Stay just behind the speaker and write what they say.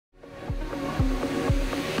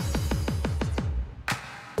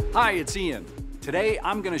Hi, it's Ian. Today,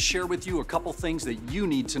 I'm going to share with you a couple things that you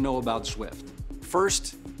need to know about Zwift.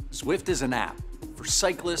 First, Zwift is an app for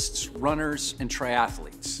cyclists, runners, and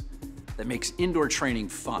triathletes that makes indoor training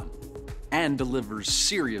fun and delivers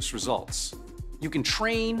serious results. You can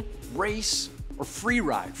train, race, or free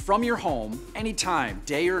ride from your home anytime,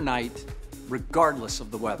 day or night, regardless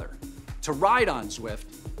of the weather. To ride on Zwift,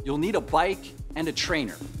 you'll need a bike and a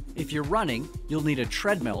trainer. If you're running, you'll need a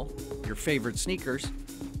treadmill, your favorite sneakers,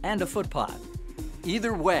 and a footpod.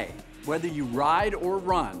 Either way, whether you ride or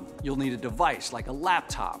run, you'll need a device like a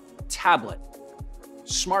laptop, tablet,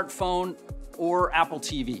 smartphone, or Apple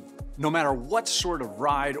TV. No matter what sort of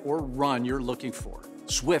ride or run you're looking for,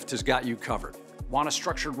 Zwift has got you covered. Want a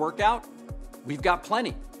structured workout? We've got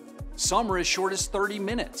plenty. Some are as short as 30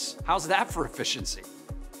 minutes. How's that for efficiency?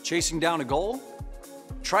 Chasing down a goal?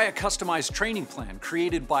 Try a customized training plan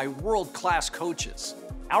created by world-class coaches.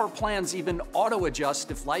 Our plans even auto-adjust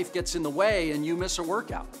if life gets in the way and you miss a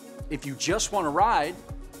workout. If you just want to ride,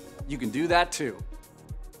 you can do that too.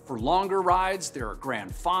 For longer rides, there are Gran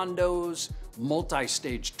Fondos,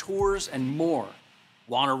 multi-stage tours, and more.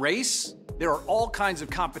 Want to race? There are all kinds of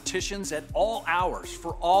competitions at all hours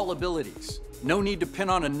for all abilities. No need to pin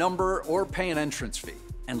on a number or pay an entrance fee.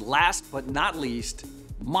 And last but not least,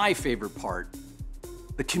 my favorite part,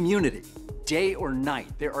 the community. Day or night,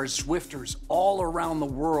 there are Zwifters all around the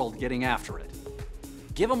world getting after it.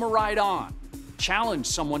 Give them a ride on, challenge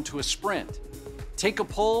someone to a sprint, take a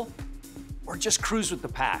pull, or just cruise with the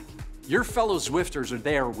pack. Your fellow Zwifters are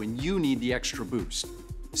there when you need the extra boost.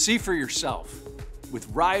 See for yourself. With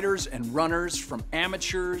riders and runners from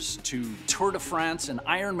amateurs to Tour de France and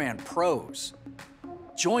Ironman pros.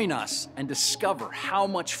 Join us and discover how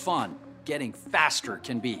much fun getting faster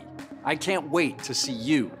can be. I can't wait to see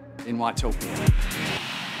you in Watopia.